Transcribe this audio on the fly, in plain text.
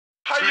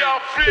How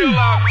y'all feel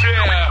out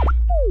there?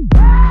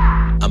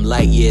 I'm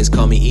light years,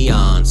 call me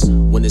eons.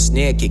 When the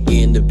snare kick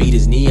in, the beat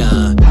is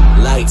neon.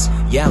 Lights,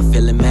 yeah, I'm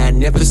feeling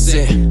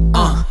magnificent.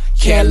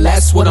 Care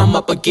less what I'm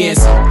up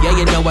against. Yeah,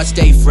 you know I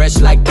stay fresh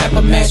like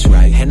peppermint.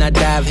 Right. And I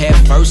dive head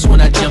first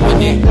when I jump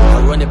in it.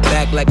 I run it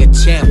back like a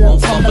champ,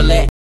 won't fumble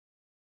it.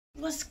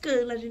 What's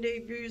good, legendary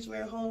viewers?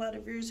 Where a whole lot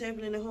of views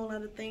happening, a whole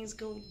lot of things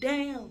go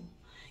down.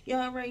 Y'all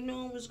already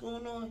know what's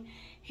going on.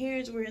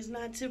 Here's where it's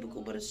not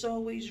typical, but it's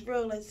always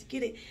real. Let's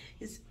get it.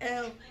 It's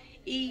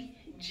L-E-G-E-N-D.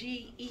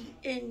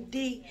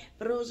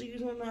 For those of you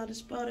who don't know how to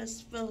spell, that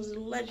spells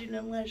legend,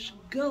 and let's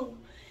go.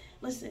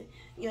 Listen,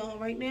 y'all,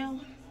 right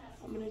now,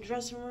 I'm in the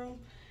dressing room.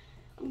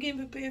 I'm getting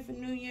prepared for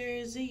New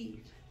Year's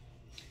Eve.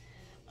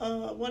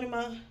 One of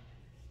my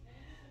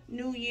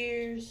New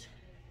Year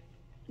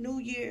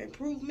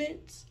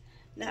improvements,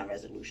 not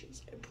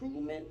resolutions,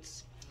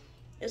 improvements,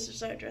 is to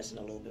start dressing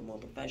a little bit more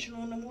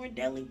professional on a more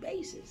daily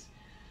basis.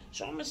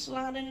 So I'm gonna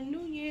slide in the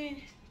new year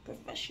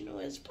professional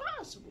as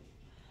possible.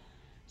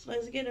 So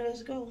let's get it,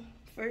 let's go.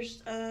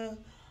 First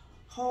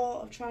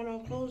haul of trying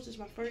on clothes. This is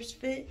my first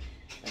fit.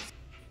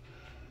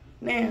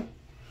 Now,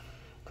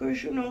 of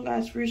course, you know, I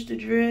gotta spruce the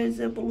dreads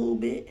up a little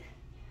bit,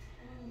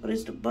 but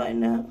it's the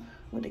button up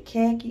with the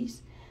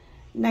khakis,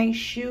 nice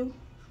shoe.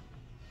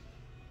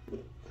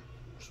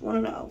 It's one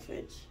of the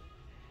outfits.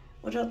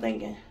 What y'all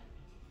thinking?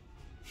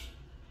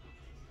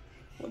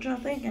 What y'all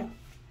thinking?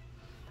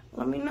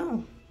 Let me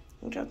know.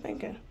 What y'all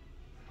thinking?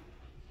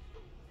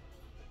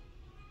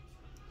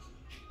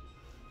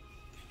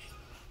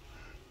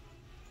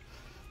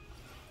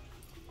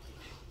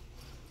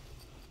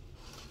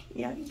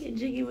 Yeah, I can get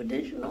jiggy with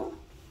this, you know.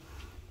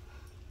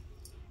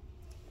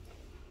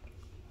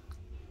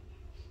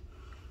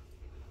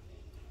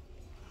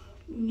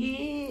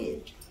 Yeah.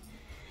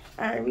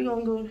 Alright, we're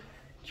gonna go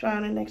try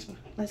on the next one.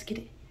 Let's get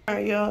it.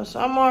 Alright, y'all. So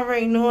I'm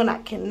already knowing I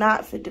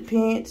cannot fit the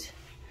pants.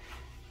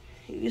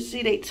 You can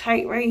see they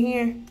tight right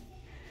here.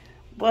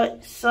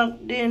 But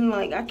sucked in,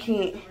 like I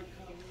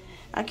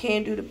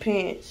can't do the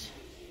pants.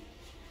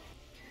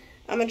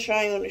 I'm gonna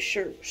try on the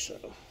shirt, so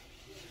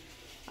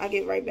I'll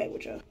get right back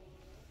with y'all.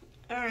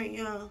 Alright,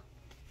 y'all.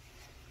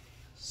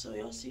 So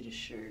y'all see the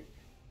shirt.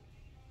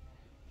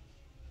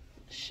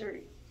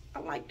 I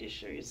like this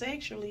shirt. It's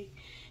actually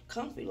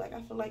comfy. Like,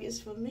 I feel like it's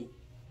for me.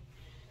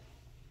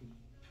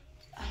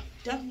 I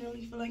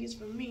definitely feel like it's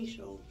for me,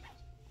 so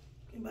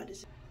I'm about to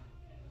say.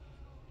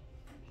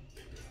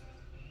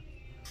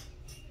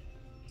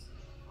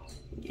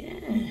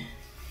 Yeah.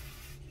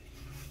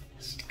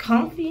 It's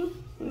comfy, you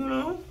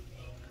know.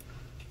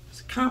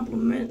 It's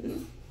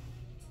complimenting.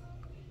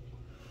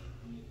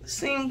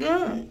 Seem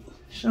good.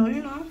 So,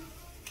 you know.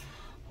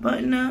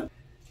 Button up.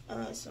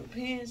 Some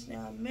pants.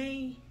 Now I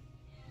may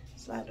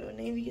slide to a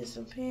navy, get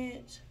some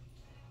pants.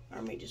 Or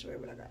I may just wear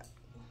what I got.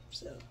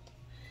 So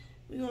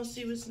we're gonna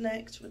see what's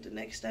next, what the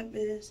next step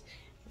is.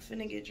 I'm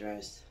finna get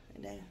dressed,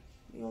 and then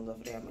we're gonna go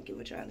over there. I'm gonna get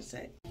what y'all to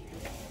say.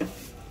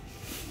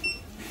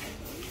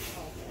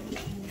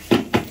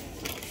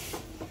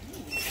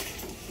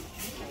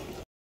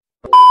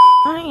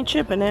 I ain't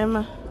tripping,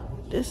 Emma.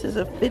 This is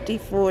a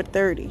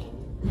 5430.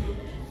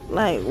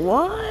 Like,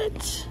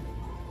 what?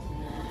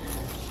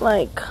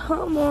 Like,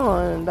 come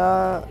on,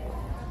 dog.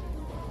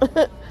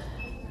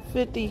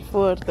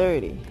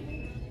 5430.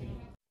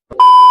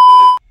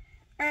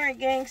 Alright,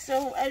 gang,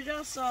 so as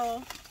y'all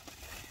saw,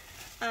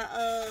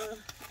 I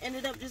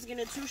ended up just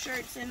getting 2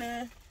 shirts and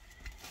a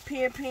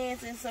pair of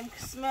pants and some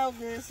smell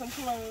good, some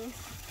clothes.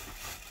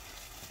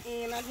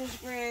 And I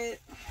just grabbed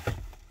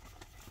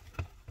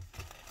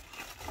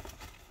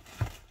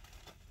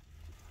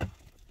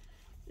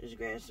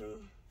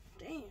some,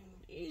 damn,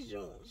 these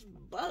joints,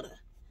 butter.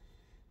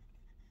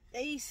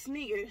 These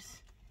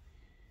sneakers.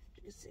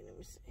 You can see, let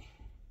me see.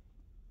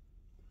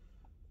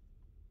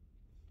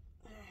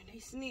 Alright,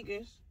 these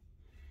sneakers.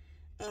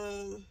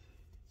 I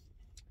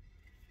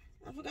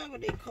forgot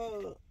what they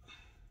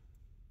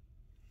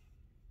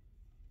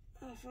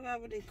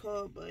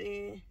called. But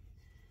yeah,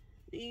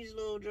 these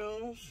little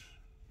drones.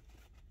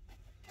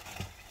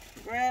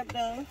 Grab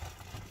them,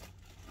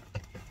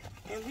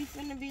 and we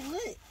finna be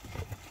lit.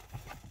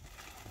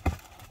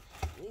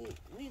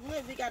 We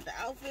lit. We got the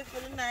outfit for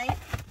the night,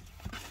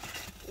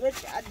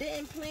 which I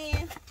didn't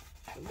plan,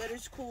 but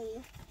it's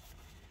cool.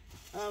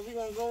 We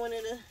gonna go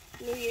into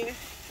the new year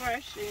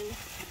fresh and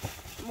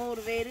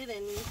motivated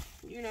and,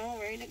 you know,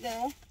 ready to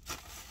go.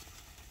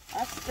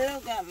 I still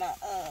got my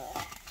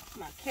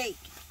my cake,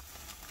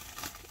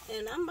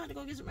 and I'm about to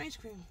go get some ice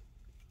cream.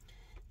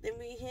 Then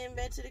we heading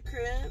back to the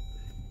crib,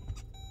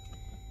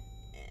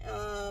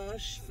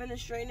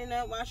 finish straightening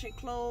up, washing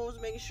clothes,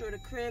 making sure the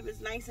crib is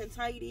nice and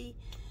tidy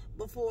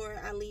before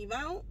I leave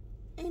out,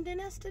 and then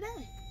that's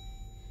today.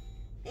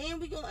 And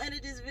we gonna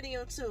edit this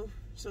video too,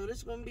 so this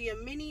is gonna be a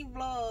mini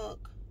vlog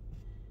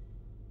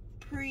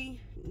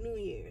pre-New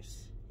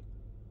Year's.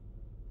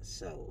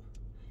 So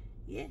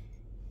yeah,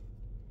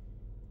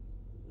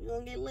 we're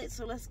gonna get lit,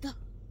 so let's go.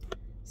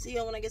 See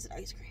y'all when I get to the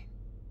ice cream.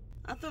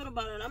 I thought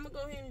about it. I'm gonna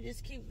go ahead and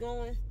just keep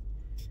going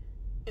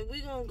And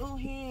we're gonna go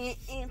ahead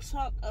and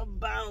talk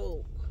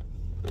about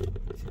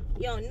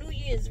New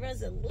Year's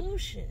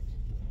resolution.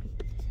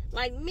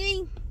 Like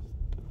me,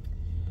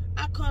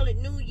 I call it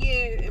New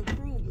Year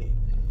improvement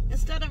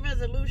instead of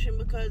resolution,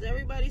 because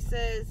everybody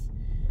says,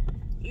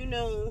 yeah,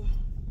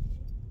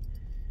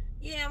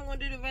 I'm gonna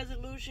do the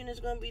resolution, it's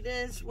gonna be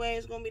this way,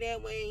 it's gonna be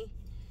that way.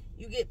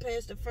 You get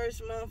past the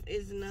first month,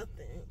 is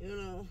nothing,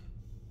 And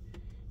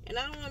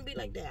I don't want to be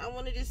like that. I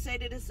want to just say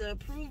that it's an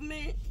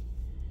improvement.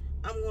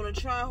 I'm going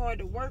to try hard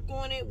to work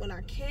on it when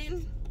I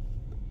can.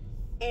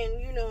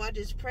 And, I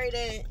just pray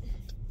that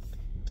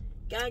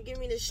God give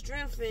me the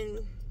strength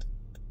and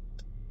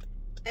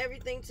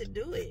everything to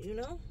do it,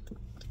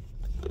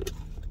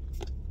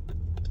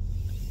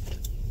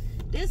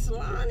 This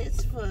line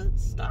is for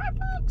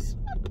Starbucks?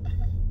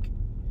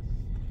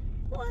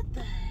 What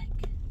the heck?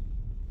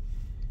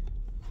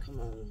 Come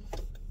on.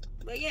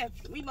 But yeah,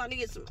 we about to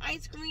get some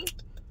ice cream.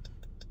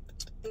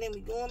 And then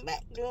we going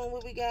back doing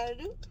what we gotta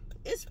do.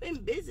 It's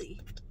been busy.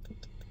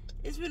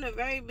 It's been a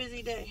very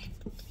busy day.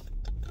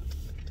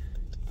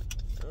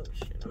 Oh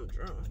shit, I'm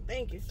drunk.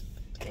 Thank you.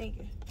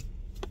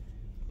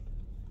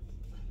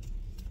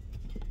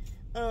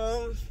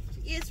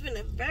 Yeah, it's been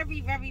a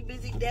very, very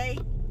busy day.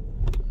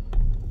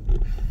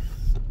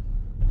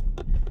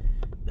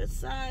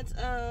 Besides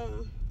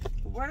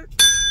work,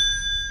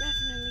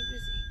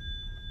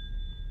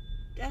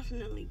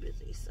 definitely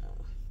busy. So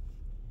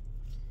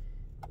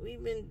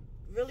we've been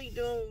really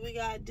doing what we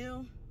gotta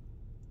do,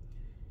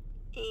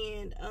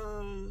 and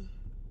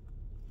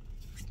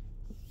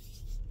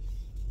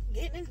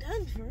getting it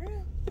done for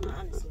real,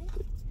 honestly.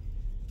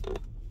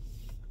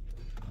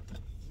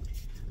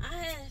 I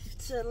have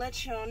to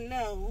let y'all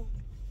know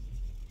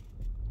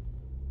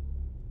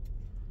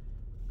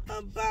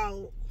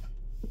about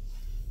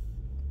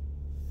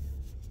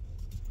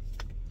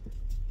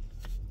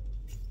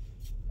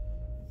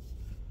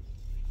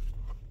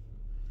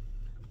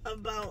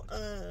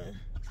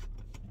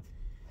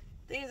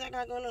things I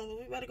got going on, but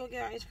we better go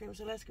get our ice cream,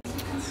 so let's go.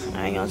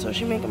 Alright, y'all, so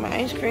she making my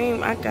ice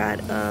cream. I got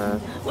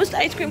what's the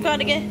ice cream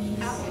called again?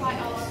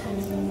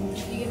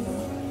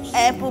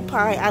 Apple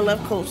pie. I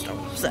love Cold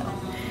Stone, so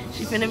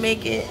she finna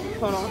make it.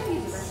 Hold on,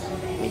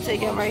 let me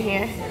take it right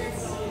here.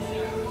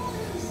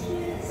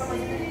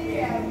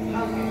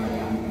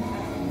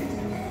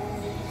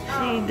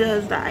 She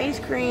does the ice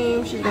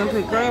cream. She's gonna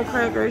put graham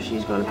crackers,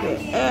 she's gonna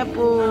put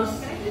apples,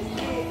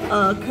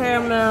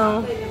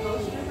 caramel,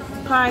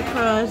 pie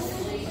crust,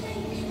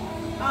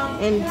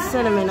 and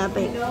cinnamon, I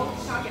think.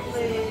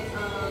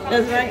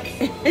 That's right.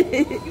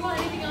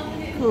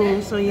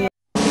 Cool, so yeah.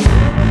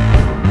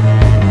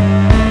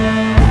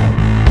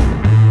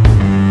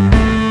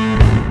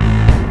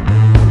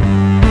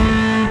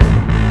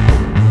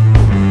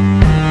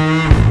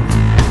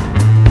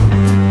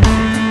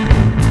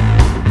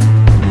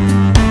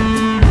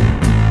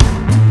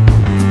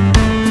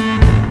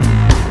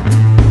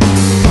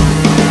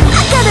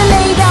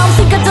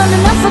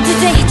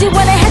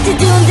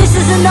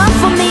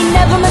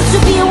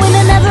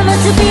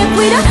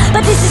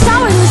 But this is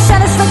our new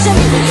satisfaction.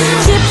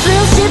 Cheap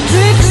thrills, cheap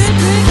tricks.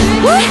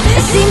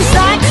 It seems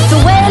like the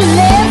way to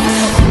live.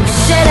 Who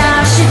said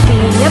I should be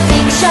a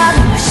big shot?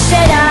 Who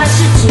said I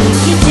should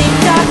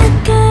tick-tock? I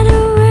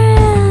gotta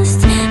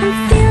rest,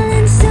 I'm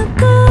feeling so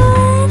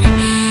good.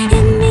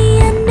 In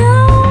me I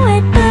know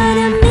it, but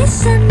I'm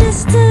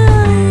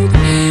misunderstood.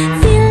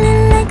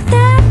 Feeling like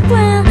that,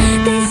 well,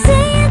 they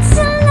say it's a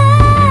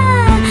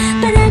lie,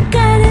 but I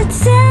gotta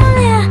tell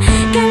ya,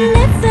 gotta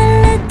live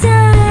and let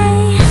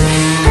die.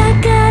 I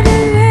gotta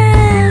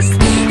rest,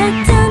 I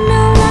don't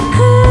know I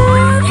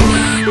could.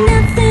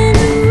 Nothing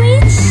to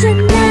reach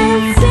and I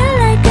don't feel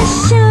like I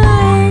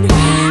should.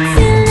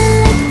 Feeling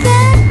like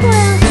that,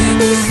 well,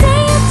 they say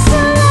it's a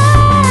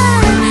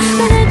lie,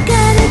 but I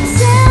gotta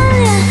tell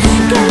ya,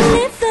 gotta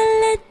live and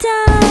let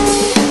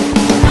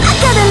die. I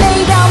gotta lay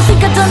down,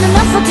 think I've done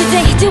enough for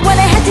today. Did what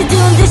I had to do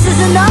and this is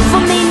enough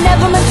for me.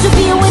 Never meant to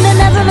be a winner,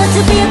 never meant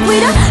to be a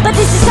quitter, but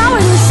this is our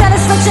new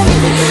satisfaction.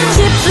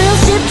 Cheap thrills,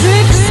 cheap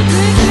tricks.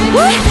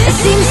 It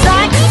seems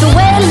like the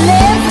way to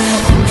live.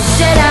 Who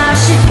said I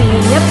should be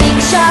a big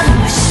shot?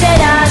 Who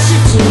said I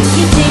should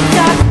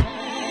tick-tock?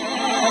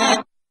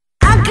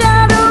 I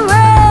gotta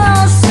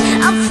rest,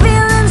 I'm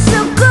feeling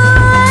so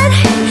good.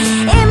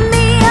 In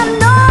me I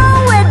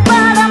know it,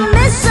 but I'm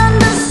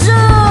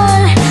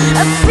misunderstood.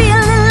 I'm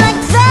feeling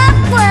like that,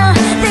 well,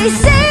 they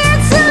say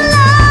it's a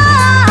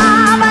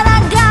lie, but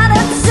I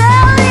gotta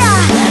tell ya,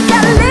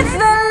 gotta live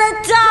and let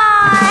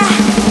die.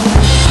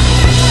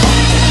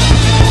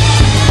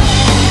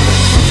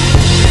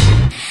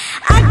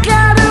 I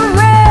gotta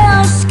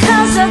rest,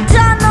 'cause I've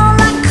done all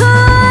I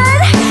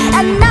could,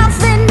 and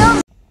nothing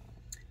else.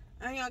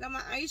 Alright, y'all, got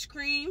my ice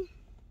cream.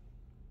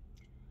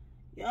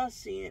 Y'all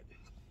see it.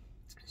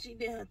 She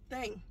did her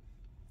thing.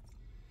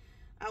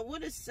 I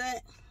would have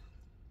sat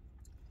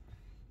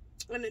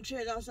in the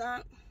chairs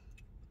outside,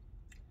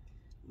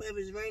 but it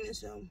was raining,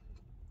 so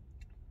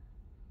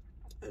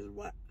it was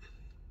wet.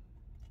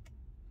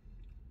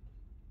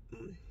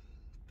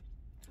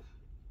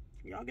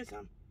 Y'all get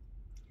some.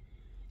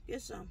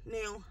 get some.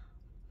 Now,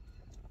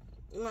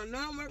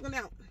 I'm working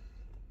out.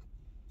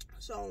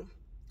 So,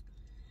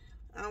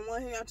 I don't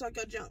want to hear y'all talk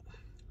your junk.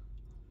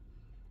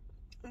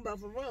 But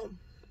for real,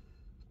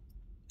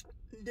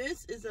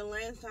 this is the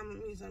last time I'm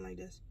eating something like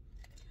this.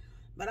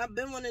 But I've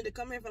been wanting to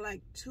come here for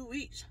like 2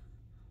 weeks.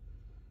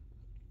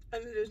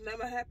 And it just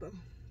never happened.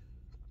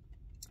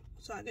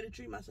 So I gotta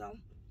treat myself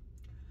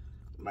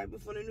right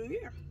before the new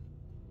year.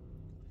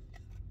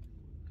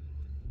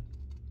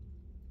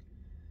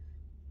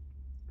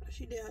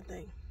 She did her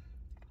thing.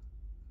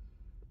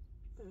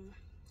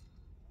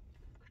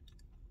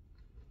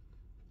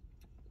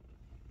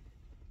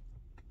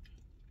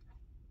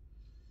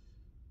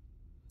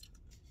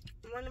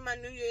 One of my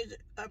New Year's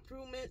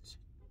improvements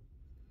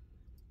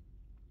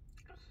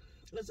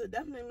is to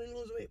definitely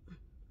lose weight.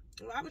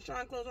 Well, I was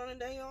trying to close on a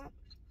day, y'all.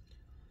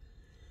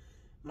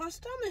 My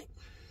stomach,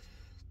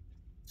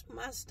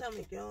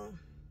 y'all.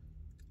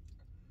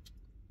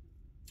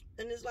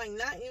 And it's like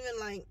not even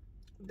like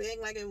big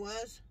like it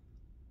was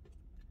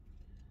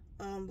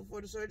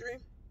before the surgery.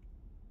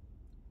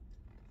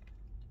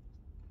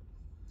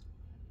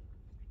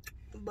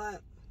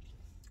 But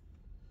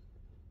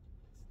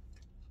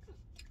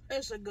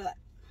it's a gut.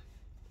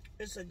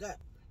 It's a gut.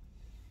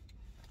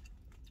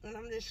 And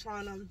I'm just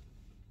trying to...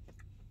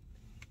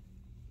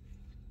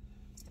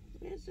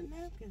 Where's the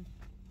napkin?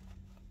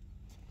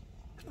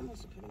 I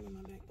must have put them in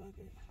my back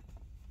pocket.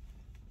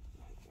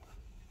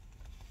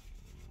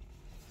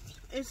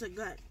 It's a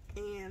gut.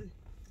 And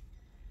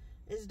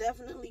it's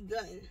definitely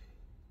gutting.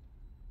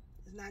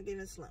 It's not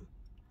getting slim.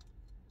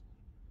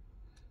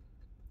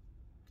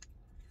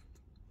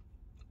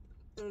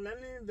 And I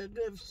need to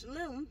get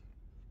slim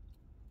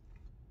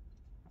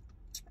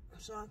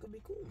so I could be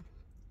cool.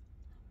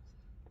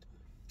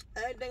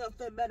 Everything will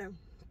fit better.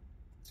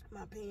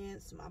 My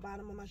pants, my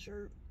bottom of my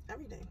shirt,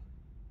 everything.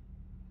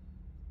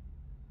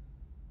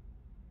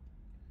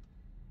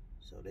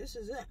 So this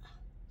is it.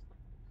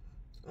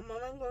 I'm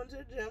going to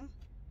the gym.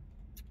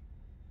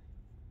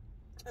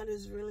 I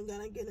just really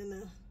gotta get in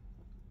the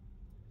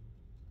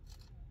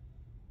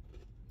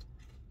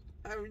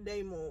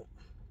everyday mode.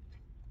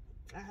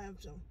 I have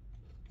to.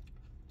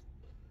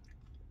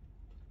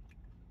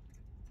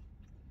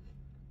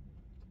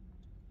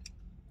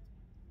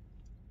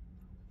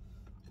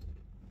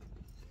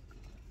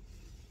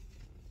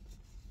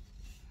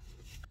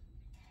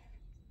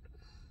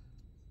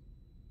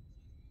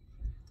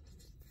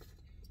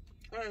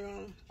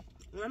 Alright,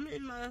 let me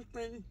in my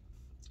friend.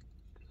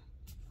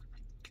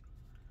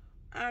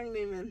 I ain't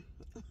even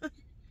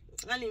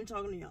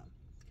talking to y'all.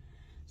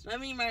 So let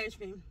me eat my ice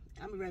cream.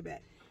 I'll be right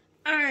back.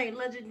 Alright,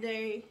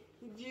 legendary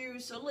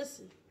viewers. So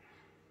listen,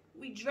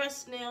 we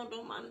dressed now.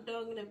 Don't mind the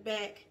dog in the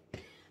back.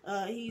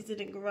 He's in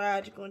the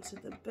garage going to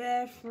the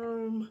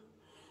bathroom.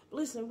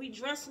 Listen, we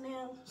dressed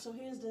now. So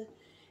here's the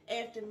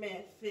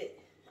aftermath fit.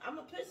 I'm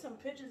going to put some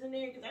pictures in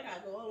there because I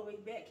got to go all the way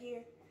back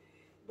here.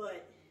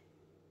 But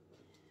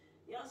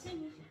y'all see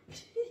me?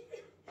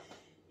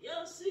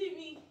 Y'all see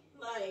me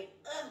like,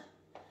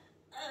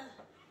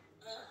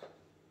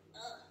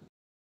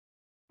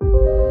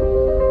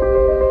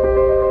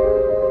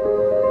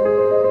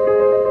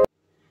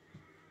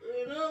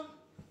 You know,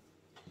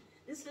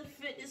 this the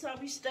fit. This how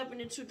we stepping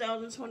in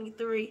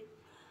 2023.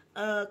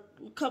 A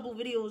couple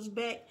videos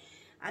back,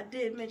 I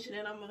did mention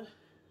that I'm gonna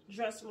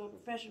dress more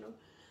professional.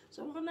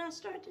 So why not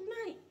start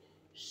tonight?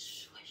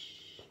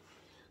 Swish.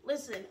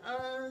 Listen,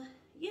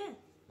 yeah.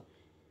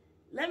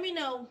 Let me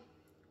know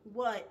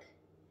what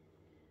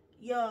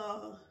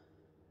your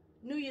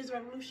New Year's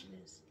resolution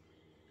is.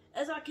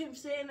 As I keep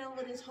saying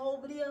over this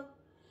whole video,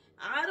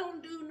 I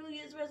don't do New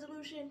Year's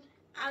resolution.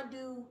 I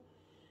do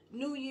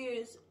New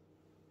Year's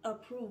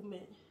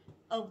improvement,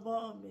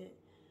 evolvement,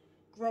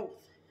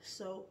 growth.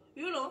 So,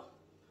 you know,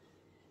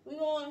 we're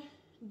going to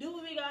do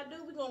what we got to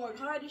do. We're going to work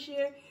hard this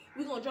year.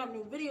 We're going to drop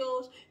new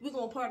videos. We're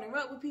going to partner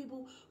up with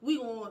people. We're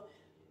going to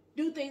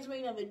do things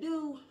we never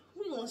do.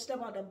 We're going to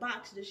step out the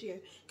box this year.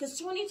 Because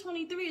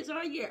 2023 is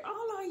our year.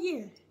 All our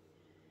year.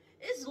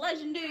 It's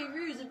legendary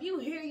views. If you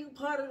hear you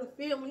part of the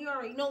family, you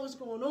already know what's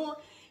going on.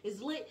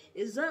 It's lit,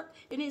 it's up,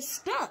 and it's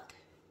stuck.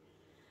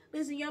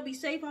 Listen, y'all be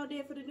safe out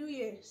there for the New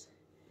Year's.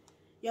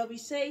 Y'all be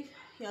safe.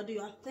 Y'all do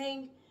your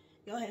thing.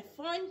 Y'all have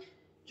fun.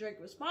 Drink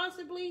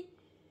responsibly.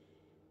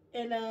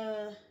 And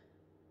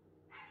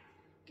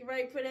get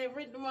ready for that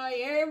rent tomorrow.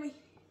 You hear me?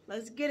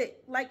 Let's get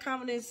it. Like,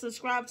 comment, and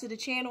subscribe to the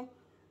channel.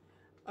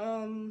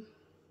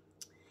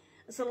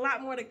 It's a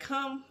lot more to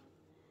come.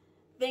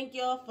 Thank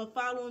y'all for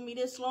following me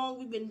this long.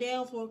 We've been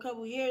down for a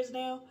couple years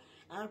now.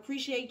 I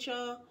appreciate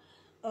y'all.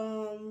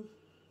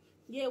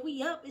 Yeah,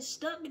 we up. It's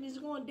stuck and it's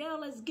going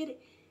down. Let's get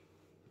it.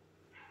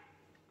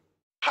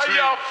 How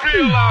y'all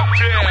feel out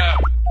there?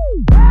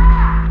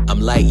 I'm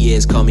light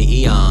years, call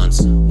me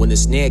eons. When the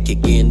snare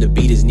kick in, the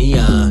beat is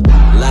neon.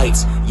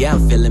 Lights, yeah,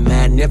 I'm feeling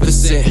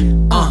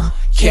magnificent.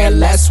 Care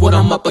less what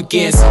I'm up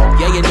against.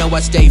 Yeah, you know I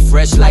stay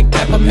fresh like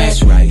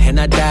peppermint. And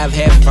I dive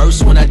head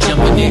first when I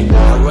jump in it.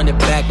 I run it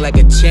back like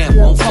a champ,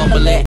 won't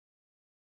fumble it.